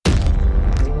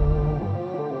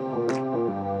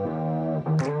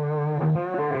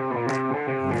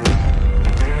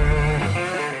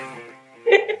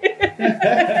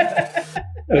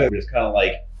it's kind of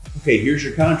like, okay, here's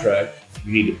your contract.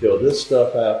 You need to fill this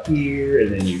stuff out here,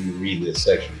 and then you read this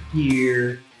section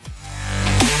here.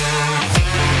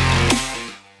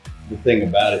 The thing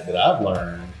about it that I've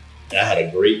learned, and I had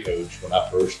a great coach when I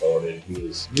first started. He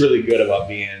was really good about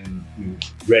being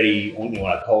ready. Only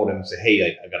when I called him and said, "Hey,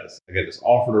 I got this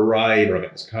offer to write, or I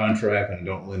got this contract, and I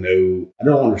don't really know. I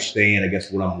don't understand. I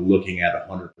guess what I'm looking at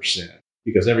 100%,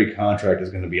 because every contract is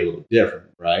going to be a little different,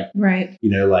 right? Right.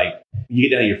 Like you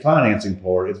get down to your financing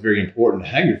part, it's very important to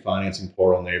have your financing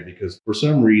part on there, because for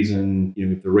some reason,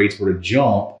 if the rates were to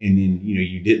jump and then,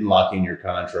 you didn't lock in your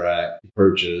contract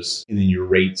purchase and then your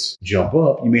rates jump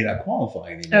up, you may not qualify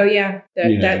anymore. Oh, yeah.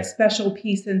 That special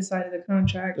piece inside of the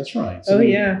contract. That's right. So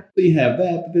yeah. So you have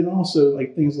that, but then also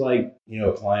like things like,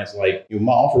 clients like,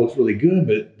 my offer looks really good,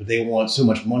 but they want so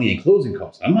much money in closing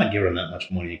costs. I'm not giving them that much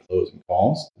money in closing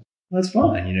costs. That's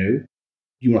fine, Do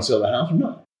you want to sell the house or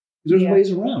not? Because there's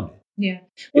ways around it. Yeah.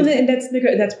 Well, then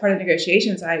that's part of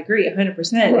negotiations. I agree 100%.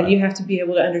 Right. And you have to be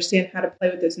able to understand how to play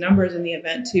with those numbers in the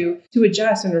event to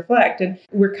adjust and reflect. And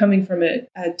we're coming from a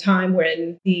time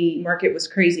when the market was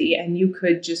crazy and you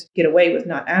could just get away with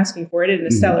not asking for it. And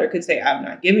the seller could say, I'm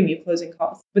not giving you closing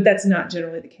costs. But that's not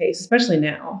generally the case, especially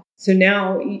now. So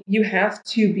now you have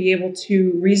to be able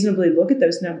to reasonably look at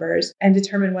those numbers and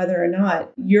determine whether or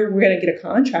not we're going to get a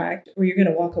contract, or you're going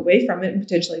to walk away from it and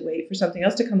potentially wait for something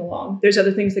else to come along. There's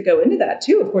other things that go into that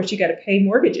too. Of course, you got to pay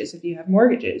mortgages. If you have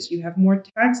mortgages, you have more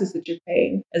taxes that you're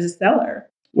paying as a seller.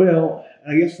 Well,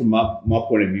 I guess from my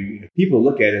point of view, people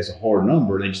look at it as a hard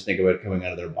number and they just think about it coming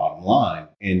out of their bottom line.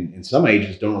 And some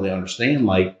agents don't really understand,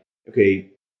 like, okay,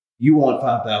 you want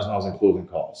 $5,000 in closing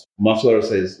costs. My seller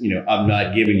says, I'm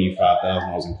not giving you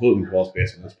 $5,000 in closing costs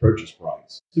based on this purchase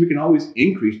price. So we can always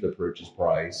increase the purchase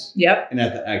price. Yep. And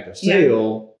at the act of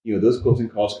sale, those closing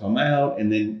costs come out,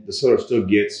 and then the seller still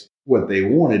gets what they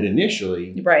wanted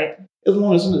initially. Right. As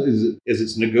long as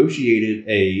it's negotiated,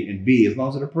 A, and B, as long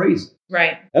as it appraises.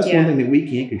 Right. That's one thing that we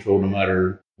can't control no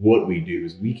matter what we do,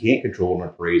 is we can't control an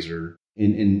appraiser,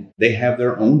 and they have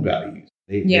their own values.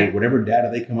 They whatever data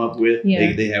they come up with,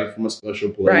 they have it from a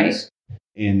special place,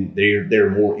 and they're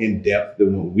more in depth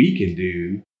than what we can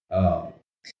do.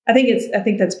 I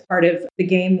think that's part of the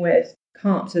game with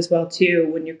comps as well too.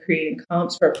 When you're creating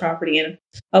comps for a property and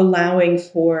allowing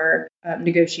for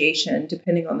negotiation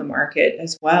depending on the market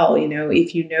as well.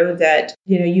 If you know that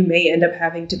you may end up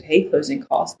having to pay closing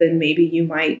costs, then maybe you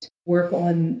might work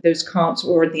on those comps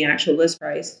or the actual list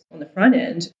price on the front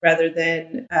end rather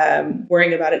than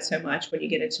worrying about it so much when you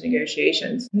get into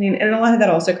negotiations. And a lot of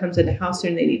that also comes into how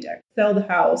soon they need to sell the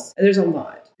house. There's a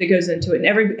lot that goes into it,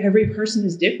 and every person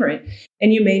is different,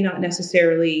 and you may not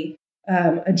necessarily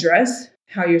address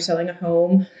how you're selling a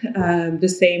home the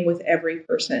same with every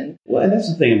person. Well, and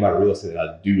that's the thing about real estate that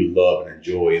I do love and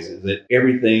enjoy is that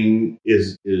everything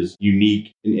is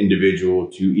unique and individual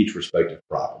to each respective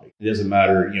property. It doesn't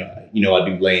matter, I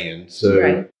do land.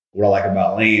 So what I like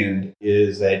about land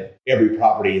is that every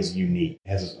property is unique. It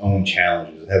has its own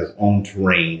challenges. It has its own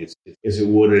terrain. Is it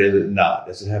wooded? Is it not?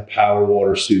 Does it have power,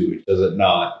 water, sewage? Does it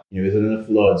not? Is it in a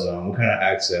flood zone? What kind of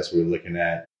access we're looking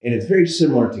at? And it's very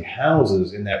similar to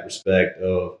houses in that respect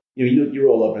of, you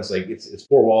roll up and it's like, it's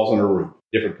four walls and a roof,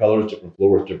 different colors, different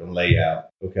floors, different layout.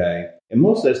 Okay. And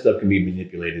most of that stuff can be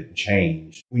manipulated and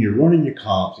changed when you're running your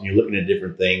comps and you're looking at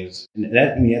different things. And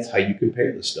that's how you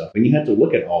compare the stuff. And you have to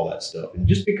look at all that stuff. And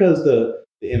just because the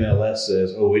MLS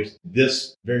says, it's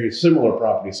this very similar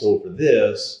property sold for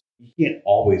this, you can't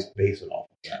always base it off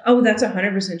of that. Oh, that's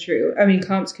 100% true.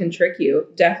 Comps can trick you,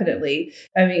 definitely.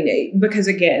 Because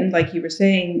again, like you were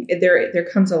saying, there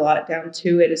comes a lot down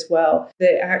to it as well.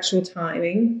 The actual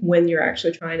timing when you're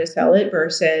actually trying to sell it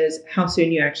versus how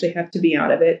soon you actually have to be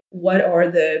out of it. What are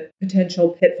the potential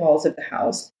pitfalls of the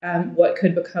house? What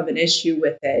could become an issue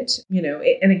with it?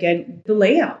 And again, the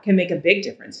layout can make a big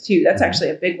difference too. That's actually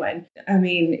a big one. I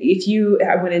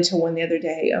went into one the other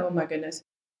day, oh my goodness.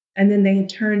 And then they had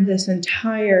turned this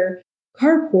entire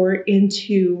carport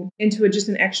into just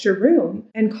an extra room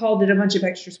and called it a bunch of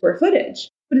extra square footage.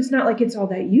 But it's not like it's all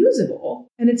that usable.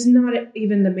 And it's not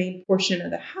even the main portion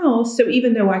of the house. So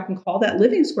even though I can call that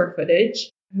living square footage,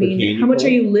 how much are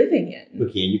you living in?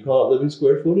 But can you call it living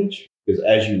square footage? Because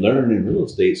as you learn in real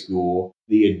estate school,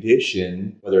 the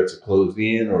addition, whether it's a closed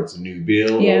in or it's a new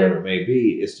build or whatever it may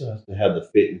be, it still has to have the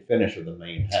fit and finish of the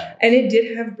main house. And it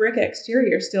did have brick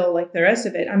exterior still like the rest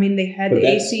of it. They had the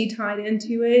AC tied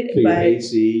into it. So your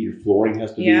AC, your flooring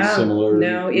has to be similar.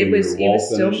 No, it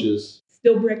was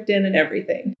still bricked in and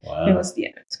everything. Wow.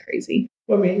 It's crazy.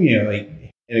 Well,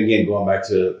 and again, going back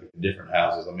to different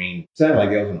houses, it sounded like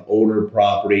that was an older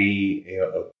property,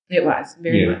 It was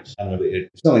very much. I don't know.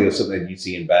 It's not like it's something that you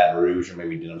see in Baton Rouge or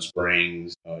maybe Denham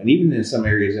Springs, and even in some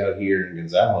areas out here in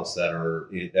Gonzales that are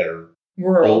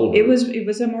rural. older. It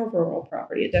was a more rural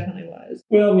property. It definitely was.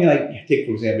 Well, I mean, like take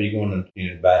for example, you go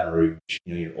into Baton Rouge,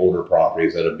 your older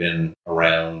properties that have been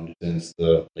around since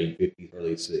the late 50s,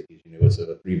 early 60s. It's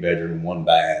a 3-bedroom, 1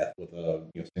 bath with a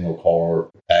single car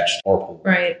attached carpool.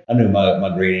 Right. I know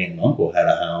my great aunt and uncle had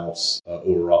a house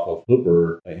over off of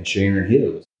Hooper in Sharon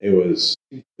Hills. It was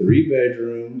 3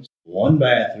 bedrooms, 1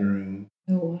 bathroom.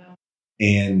 Oh wow!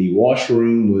 And the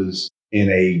washroom was in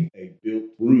a built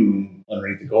room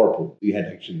underneath the carpool. You had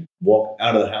to actually walk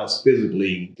out of the house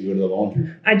physically to go to the laundry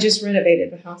room. I just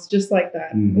renovated the house just like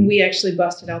that. Mm-hmm. We actually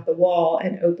busted out the wall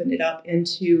and opened it up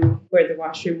into where the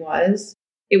washroom was.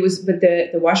 But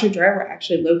the washer dryer were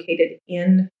actually located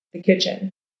in the kitchen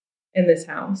in this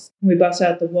house. We busted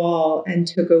out the wall and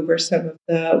took over some of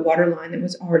the water line that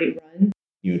was already run.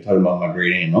 Talking about my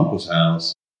great aunt and uncle's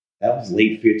house, that was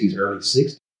late 50s, early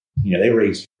 60s. They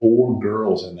raised 4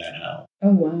 girls in that house. Oh,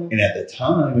 wow. And at the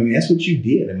time, that's what you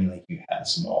did. You had a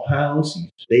small house, you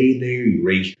stayed there, you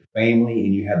raised your family,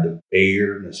 and you had the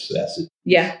bare necessity.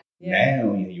 Yeah.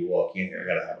 Now, you walk in here, I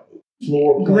got to have a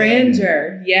floor plan.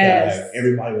 Grandeur, yes. Have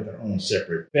everybody with their own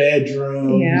separate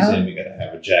bedrooms, and we got to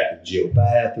have a Jack and Jill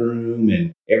bathroom,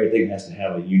 and everything has to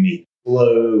have a unique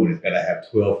flow, and it's got to have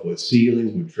 12-foot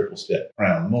ceilings with triple step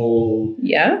crown mold.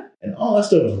 Yeah. And all that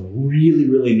stuff is really,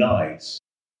 really nice.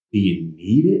 Do you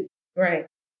need it? Right.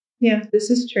 Yeah, this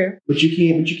is true. But you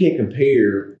can't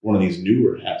compare one of these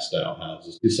newer style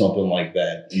houses to something like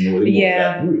that.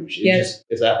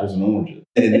 It's apples and oranges.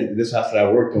 And this house that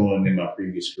I worked on in my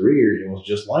previous career, it was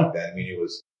just like that. It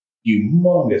was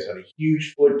humongous, had a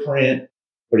huge footprint,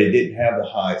 but it didn't have the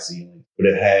high ceiling. But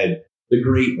it had the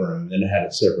great room, then it had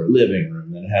a separate living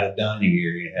room, then it had a dining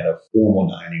area, it had a formal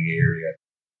dining area,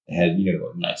 it had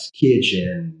a nice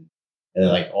kitchen. And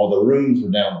all the rooms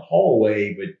were down the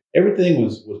hallway, but everything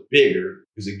was bigger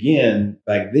because, again,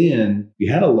 back then, you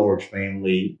had a large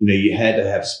family. You had to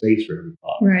have space for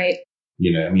everybody. Right.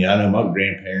 I know my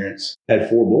grandparents had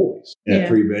 4 boys in a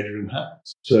 3-bedroom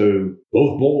house. So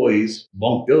both boys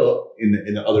bunked up in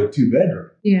the other 2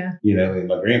 bedrooms. Yeah. And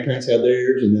my grandparents had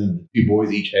theirs, and then the 2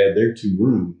 boys each had their 2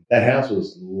 rooms. That house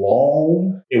was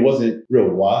long. It wasn't real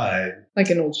wide. Like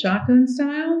an old shotgun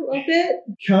style a bit?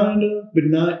 Kind of, but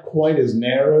not quite as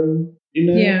narrow,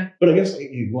 Yeah. But I guess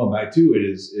going back to it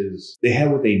is they had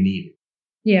what they needed.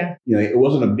 Yeah. It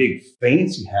wasn't a big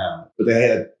fancy house, but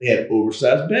they had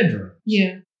oversized bedrooms.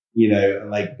 Yeah.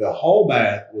 And the hall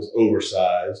bath was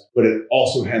oversized, but it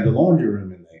also had the laundry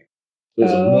room in there. So it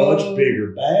was a much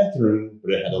bigger bathroom,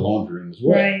 but it had a laundry room as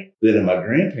well. Right. Then in my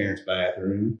grandparents'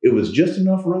 bathroom, it was just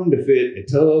enough room to fit a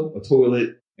tub, a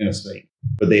toilet, and a sink.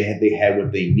 But they had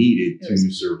what they needed to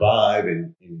survive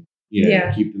and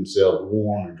keep themselves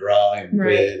warm and dry and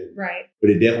fed. Right.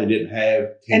 But it definitely didn't have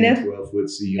 10 to 12-foot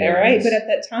ceilings. All right. But at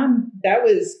that time, that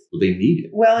was what they needed.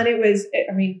 Well, and it was,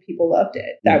 people loved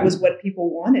it. That was what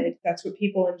people wanted. That's what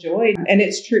people enjoyed. And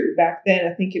it's true. Back then,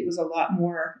 I think it was a lot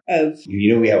more of...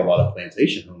 we have a lot of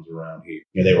plantation homes around here.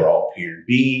 They were all pier and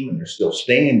beam, and they're still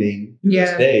standing to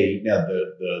this day. Now,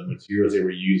 the materials they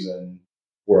were using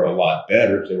were a lot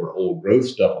better because they were old growth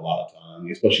stuff a lot of times.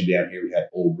 Especially down here, we had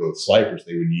old growth cypress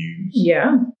they would use.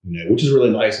 Yeah. Which is really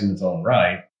nice in its own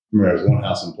right. I remember there was one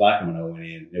house in Plaquemine I went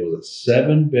in. It was a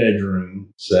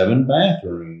 7-bedroom,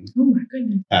 7-bathroom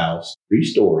house, 3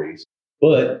 stories.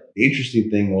 But the interesting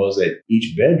thing was that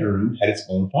each bedroom had its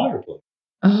own fireplace.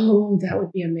 Oh, that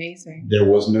would be amazing. There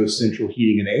was no central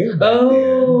heating and air back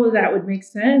then. That would make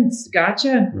sense.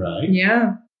 Gotcha. Right.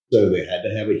 Yeah. So they had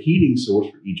to have a heating source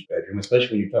for each bedroom,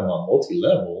 especially when you're talking about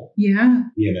multi-level. Yeah.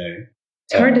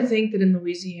 It's hard to think that in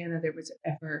Louisiana there was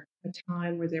ever a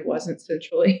time where there wasn't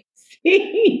central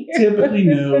AC. Typically,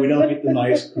 no. We don't get the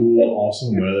nice, cool,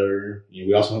 awesome weather.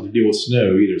 We also don't have to deal with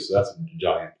snow either, so that's a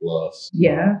giant plus.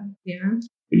 Yeah.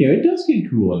 But it does get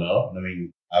cool enough.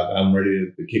 I'm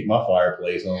ready to kick my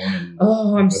fireplace on.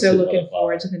 I'm so looking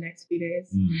forward to the next few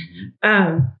days.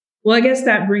 Mm-hmm. Well, I guess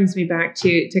that brings me back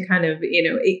to kind of,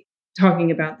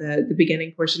 talking about the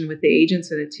beginning portion with the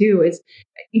agents in it too is,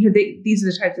 these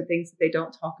are the types of things that they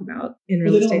don't talk about in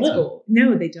real estate school.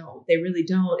 No, they don't. They really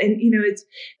don't. And,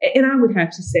 and I would have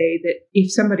to say that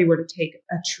if somebody were to take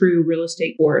a true real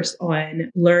estate course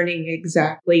on learning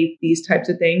exactly these types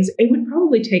of things, it would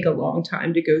probably take a long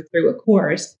time to go through a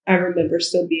course. I remember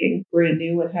still being brand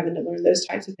new and having to learn those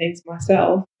types of things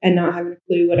myself and not having a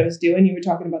clue what I was doing. You were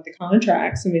talking about the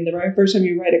contracts. The very first time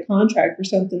you write a contract for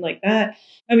something like that,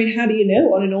 how do you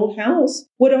know on an old house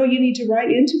what all you need to write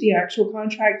into the actual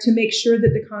contract to make sure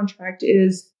that the contract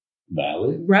is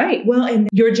Valid. Right. Well, and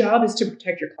your job is to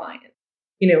protect your client.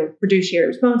 Fiduciary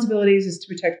responsibilities is to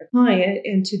protect the client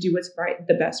and to do what's right,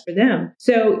 the best for them.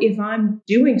 So if I'm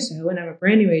doing so and I'm a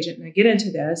brand new agent and I get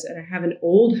into this and I have an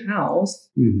old house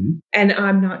and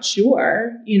I'm not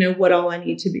sure, what all I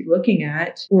need to be looking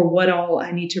at or what all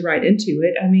I need to write into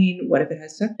it. I mean, what if it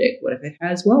has septic? What if it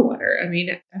has well water? I mean,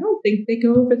 I don't think they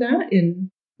go over that in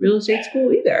real estate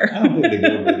school either. I don't think they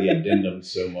go over the addendum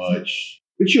so much,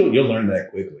 but you'll learn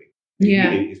that quickly.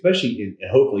 Yeah. Especially,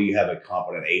 and hopefully you have a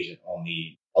competent agent on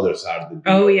the other side of the deal.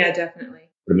 Oh, yeah, definitely.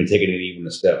 But I mean, taking it even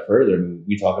a step further, I mean,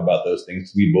 we talk about those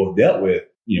things. We both dealt with,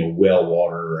 well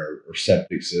water or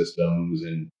septic systems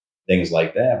and things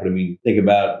like that. But I mean, think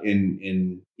about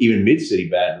in even mid-city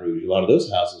Baton Rouge, a lot of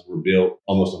those houses were built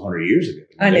almost 100 years ago.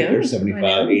 I know. They're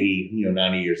 75, 80,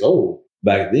 90 years old.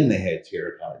 Back then they had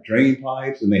terracotta drain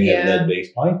pipes and they had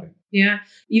lead-based piping. Yeah.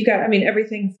 You've got,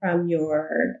 everything from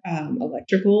your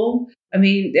electrical.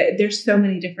 There's so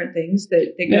many different things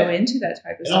that go into that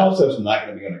type of stuff. And also, it's not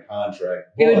going to be on a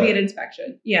contract. It would be an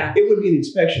inspection. Yeah. It would be an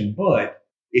inspection. But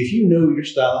if you know your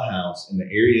style of house and the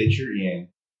area that you're in,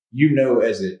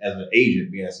 as an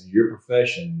agent, being as your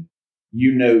profession,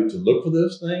 to look for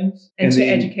those things. And to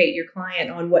educate your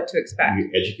client on what to expect. You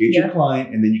educate your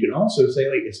client. And then you can also say,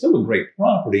 it's still a great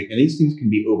property and these things can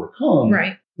be overcome.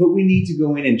 Right. But we need to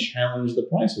go in and challenge the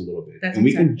price a little bit. That's and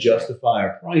we can justify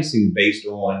our pricing based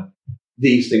on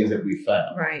these things that we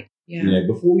found. Right. Yeah.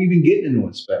 Before we even get into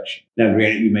inspection. Now,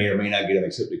 granted, you may or may not get an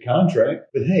accepted contract,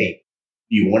 but hey,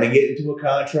 you want to get into a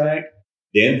contract,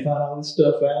 then find all this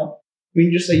stuff out.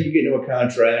 Just say you get into a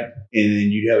contract and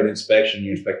then you have an inspection.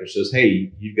 Your inspector says,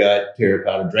 hey, you've got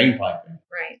terracotta drain piping.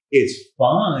 Right. It's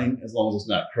fine as long as it's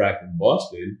not cracked and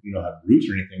busted. You don't have roots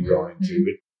or anything growing into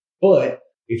it. But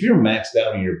if you're maxed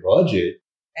out on your budget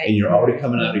and you're already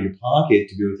coming out of your pocket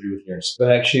to go through with your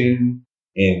inspection,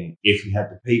 and if you have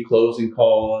to pay closing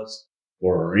costs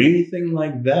or anything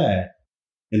like that,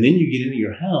 and then you get into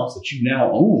your house that you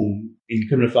now own and you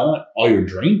come to find out all your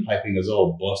drain piping is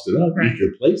all busted up, you need to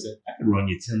replace it, that could run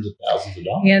you tens of thousands of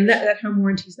dollars. Yeah, and that home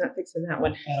warranty's not fixing that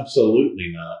one. Absolutely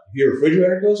not. If your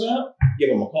refrigerator goes out, give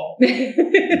them a call.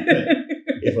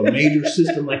 If a major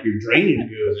system like your drainage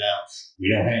goes out, we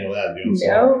don't handle that.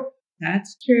 No,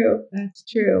 that's true. That's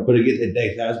true. But again,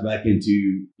 it ties back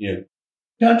into,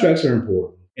 contracts are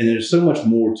important. And there's so much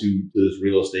more to this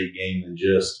real estate game than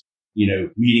just,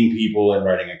 meeting people and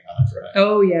writing a contract.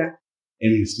 Oh, yeah.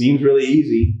 And it seems really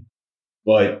easy,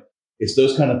 but it's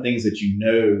those kind of things that that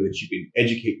you can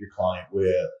educate your client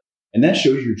with. And that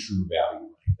shows your true value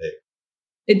right there.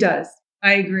 It does.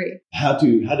 I agree. How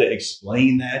to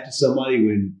explain that to somebody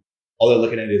when all they're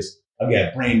looking at is, I've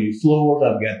got brand new floors,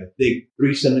 I've got the thick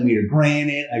 3-centimeter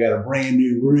granite, I got a brand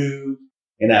new roof,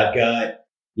 and I've got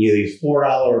these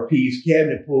 $4 a piece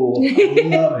cabinet pulls. I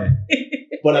love it.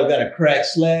 But I've got a cracked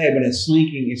slab and it's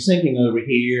sinking over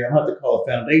here. I'm going to have to call a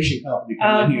foundation company to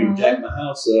come in here and jack my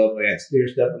house up. I got stair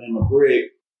stepping in my brick.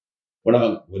 But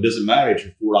it doesn't matter. It's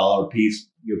your $4 a piece.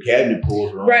 Your cabinet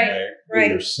pulls are on there. Right.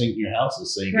 Your house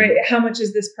is sinking. Right. How much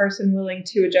is this person willing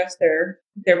to adjust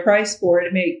their price for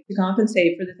to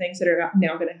compensate for the things that are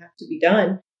now going to have to be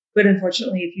done? But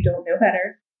unfortunately, if you don't know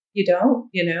better, you don't,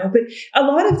 But a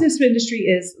lot of this industry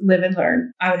is live and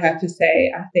learn, I would have to say.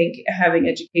 I think having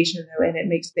education, though, and it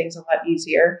makes things a lot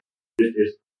easier.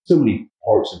 There's so many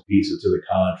parts and pieces to the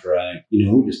contract. We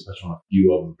just touch on a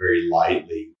few of them very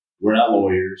lightly. We're not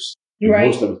lawyers. Right.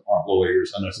 Most of us aren't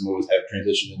lawyers. I know some of us have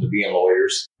transitioned into being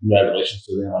lawyers. Congratulations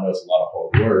to them. I know it's a lot of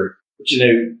hard work.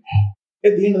 But,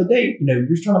 at the end of the day, you're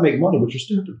just trying to make money, but you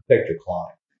still have to protect your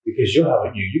client. Because you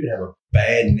can have a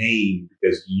bad name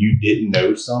because you didn't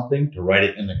know something to write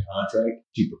it in the contract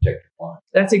to protect your client.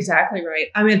 That's exactly right.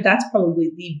 That's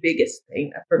probably the biggest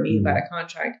thing for me about a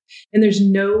contract. And there's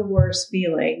no worse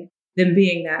feeling than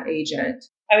being that agent.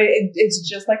 It's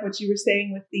just like what you were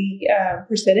saying with the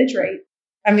percentage rate.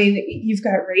 You've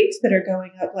got rates that are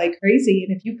going up like crazy.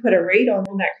 And if you put a rate on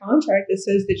that contract that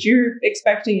says that you're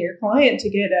expecting your client to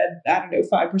get a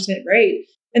 5% rate,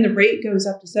 and the rate goes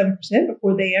up to 7%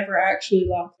 before they ever actually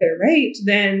lock their rate,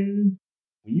 then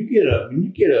when you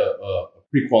get a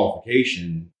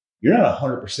pre-qualification, you're not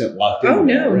 100% locked in. Oh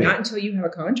no, not until you have a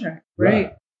contract,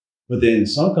 right? But then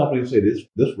some companies say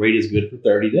this rate is good for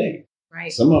 30 days.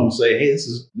 Right. Some of them say, hey, this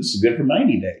is good for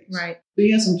 90 days. Right. So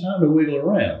you have some time to wiggle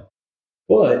around.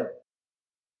 But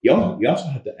you also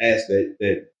have to ask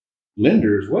that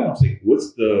lender as well. Say,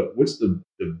 what's the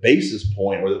basis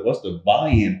point, or what's the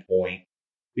buy-in point?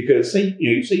 Because say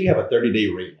you have a 30-day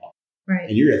rate lock, right,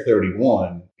 and you're at 31,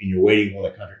 and you're waiting on the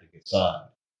contract to get signed.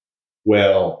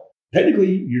 Well,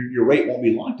 technically, your rate won't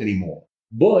be locked anymore.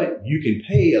 but you can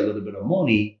pay a little bit of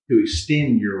money to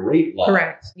extend your rate lock.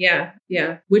 Correct. Yeah.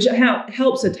 Yeah. Which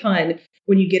helps a ton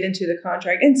when you get into the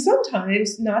contract. And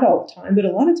sometimes, not all the time, but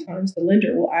a lot of times the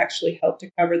lender will actually help to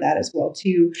cover that as well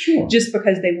too. Sure. Just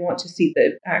because they want to see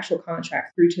the actual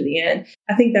contract through to the end.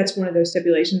 I think that's one of those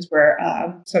stipulations where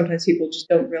sometimes people just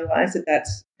don't realize that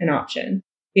that's an option.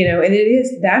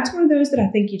 And that's one of those that I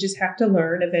think you just have to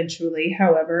learn eventually.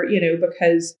 However,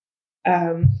 because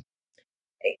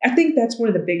I think that's one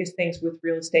of the biggest things with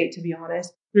real estate, to be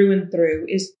honest, through and through,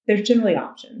 is there's generally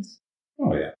options.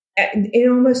 Oh, yeah. In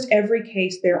almost every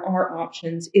case, there are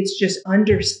options. It's just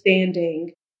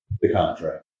understanding the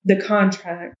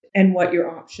contract and what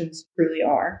your options truly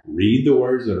are. Read the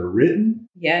words that are written.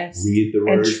 Yes. Read the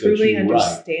words and truly that you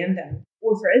understand them.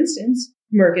 Or, for instance,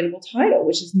 marketable title,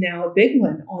 which is now a big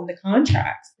one on the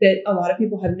contracts that a lot of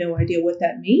people have no idea what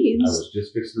that means. I was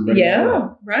just fixing to bring that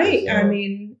up. Right. I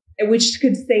mean, which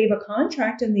could save a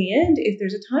contract in the end if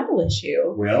there's a title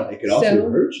issue. Well, it could also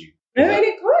hurt you. I mean,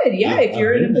 it could. Yeah, if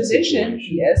you're in a position.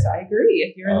 Yes, I agree.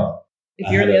 If you're on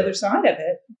the other side of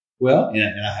it. Well,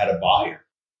 and I had a buyer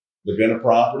looking at a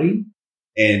property,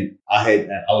 and I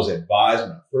was advised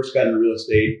when I first got into real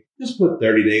estate, just put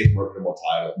 30 days marketable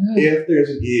title. If there's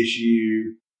an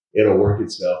issue, it'll work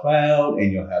itself out,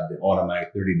 and you'll have the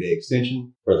automatic 30-day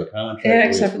extension for the contract. Yeah,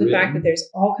 except for the fact that there's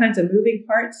all kinds of moving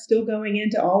parts still going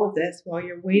into all of this while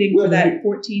you're waiting for that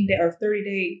 14-day or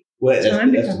 30-day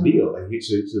time to come. That's the deal.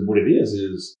 So what it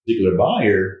is particular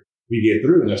buyer, we get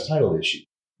through, and there's title issue.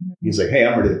 Mm-hmm. He's like, hey,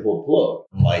 I'm ready to pull the plug.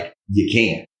 I'm like, you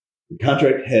can't. The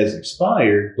contract has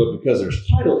expired, but because there's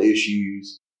title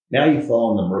issues, now you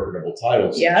fall in the marketable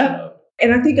title section. Yeah.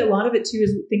 And I think a lot of it too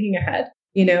is thinking ahead.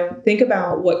 Think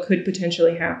about what could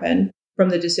potentially happen from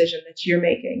the decision that you're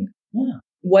making. Yeah.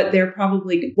 What their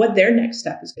next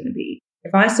step is going to be.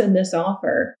 If I send this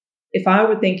offer, if I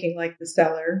were thinking like the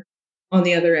seller on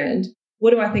the other end,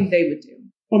 what do I think they would do?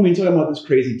 Well, I mean, talking about this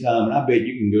crazy time, and I bet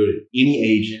you can go to any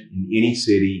agent in any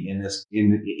city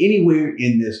anywhere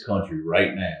in this country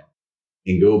right now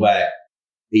and go back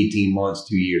 18 months,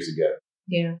 2 years ago.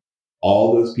 Yeah.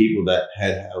 All those people that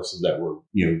had houses that were,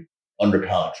 under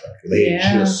contract, they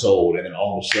had just sold, and then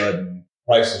all of a sudden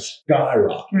prices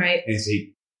skyrocket. Right. And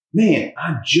say, man,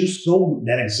 I just sold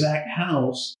that exact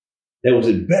house that was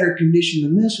in better condition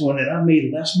than this one, and I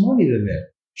made less money than that.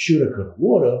 Shoulda, coulda,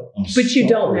 woulda. But you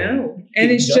don't know. And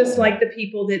it's just like the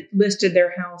people that listed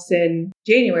their house in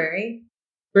January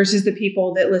versus the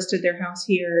people that listed their house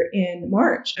here in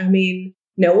March. I mean,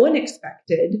 no one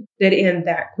expected that in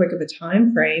that quick of a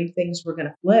time frame, things were going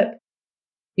to flip,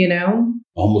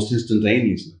 Almost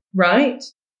instantaneously. Right.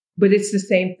 But it's the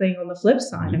same thing on the flip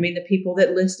side. Mm-hmm. I mean, the people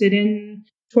that listed in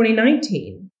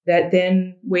 2019 that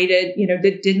then waited,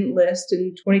 that didn't list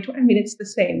in 2020. I mean, it's the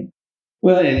same.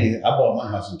 Well, and I bought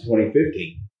my house in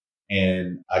 2015,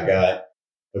 and I got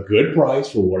a good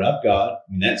price for what I've got. I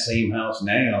mean, that same house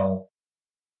now,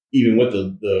 even with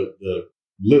the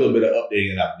little bit of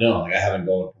updating that I've done, like I haven't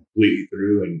gone completely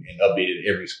through and updated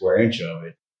every square inch of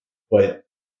it, but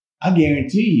I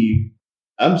guarantee you,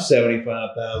 I'm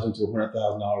 $75,000 to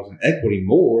 $100,000 in equity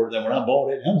more than when I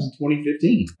bought it. That was in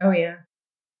 2015. Oh yeah,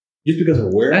 just because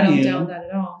of where I am. I don't doubt that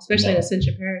at all, especially in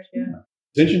Ascension Parish. Yeah,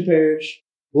 Ascension Parish,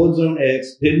 flood zone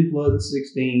X, didn't flood at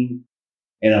 16,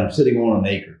 and I'm sitting on an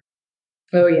acre.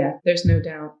 Oh yeah, there's no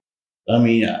doubt. I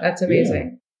mean, that's amazing.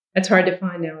 Yeah. That's hard to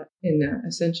find out in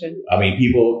Ascension. I mean,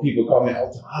 people call me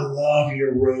all the time. I love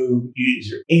your road. Is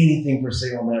there anything for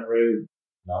sale on that road?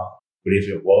 No. But if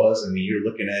it was, I mean, you're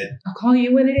looking at... I'll call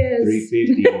you when it is.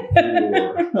 350,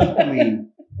 4. I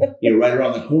mean, right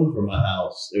around the corner from my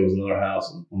house, there was another house,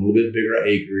 a little bit bigger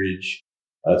acreage.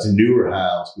 It's a newer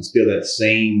house, but still that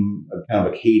same kind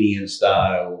of Acadian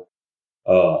style.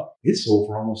 It sold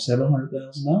for almost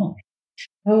 $700,000.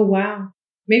 Oh, wow.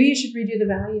 Maybe you should redo the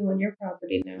value on your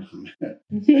property now.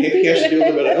 Maybe I should do a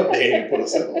little bit of updating and put a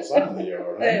simple sign in the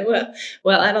yard, right?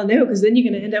 Well, I don't know, because then you're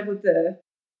going to end up with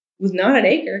not an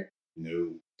acre.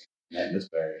 No, not in this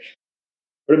parish.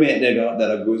 But I mean,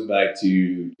 that goes back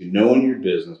to knowing your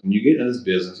business. When you get into this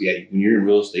business, when you're in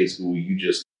real estate school, you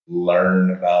just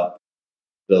learn about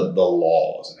the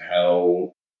laws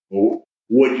and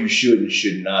what you should and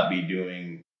should not be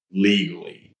doing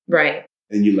legally. Right.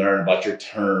 And you learn about your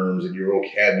terms and your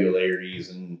vocabularies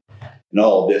and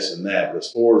all this and that. But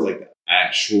as far as like the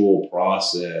actual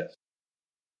process,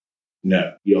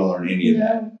 no, you don't learn any of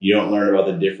that. You don't learn about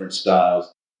the different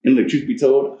styles. And the truth be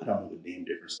told, I don't know the damn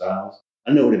different styles.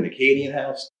 I know what an Acadian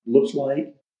house looks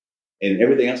like. And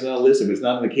everything else on the list, if it's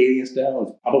not an Acadian style,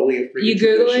 it's probably a freaking You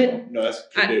Google traditional. it? No, that's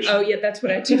traditional. Oh, yeah, that's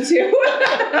what I do too.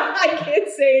 I can't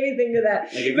say anything to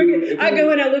that. Like I go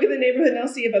and I look at the neighborhood and I'll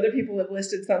see if other people have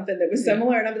listed something that was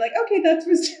similar, and I'll be like, okay, that's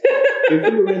what's.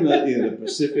 If we were in the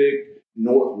Pacific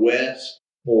Northwest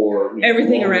or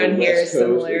everything around here West is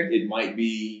Coast, similar. it might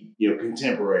be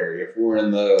contemporary. If we're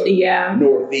in the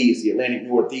Northeast, the Atlantic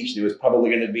Northeast, it was probably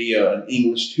going to be an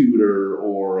English Tudor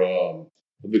or a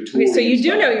Victorian. Okay, so you do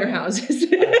style. know your houses.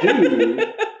 I do.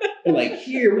 And like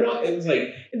here, we're not. It's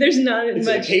like there's not it's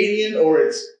much Acadian, or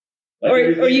it's like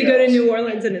or you go to else. New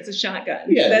Orleans and it's a shotgun.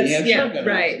 Yeah, that's you have shotgun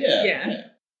right. houses.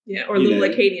 Yeah, or little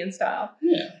Acadian style.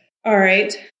 Yeah. All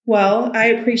right. Well, I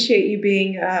appreciate you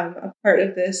being a part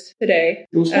of this today.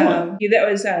 It was fun. That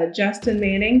was Justin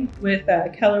Manning with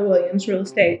Keller Williams Real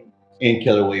Estate. And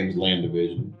Keller Williams Land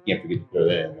Division. You can't forget to throw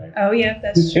that in, right? Oh, yeah,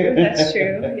 that's true. That's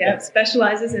true. Yeah,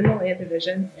 specializes in the land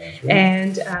division. That's right.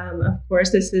 And, of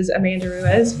course, this is Amanda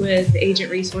Ruiz with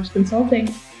Agent Resource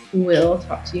Consulting. We'll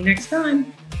talk to you next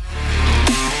time.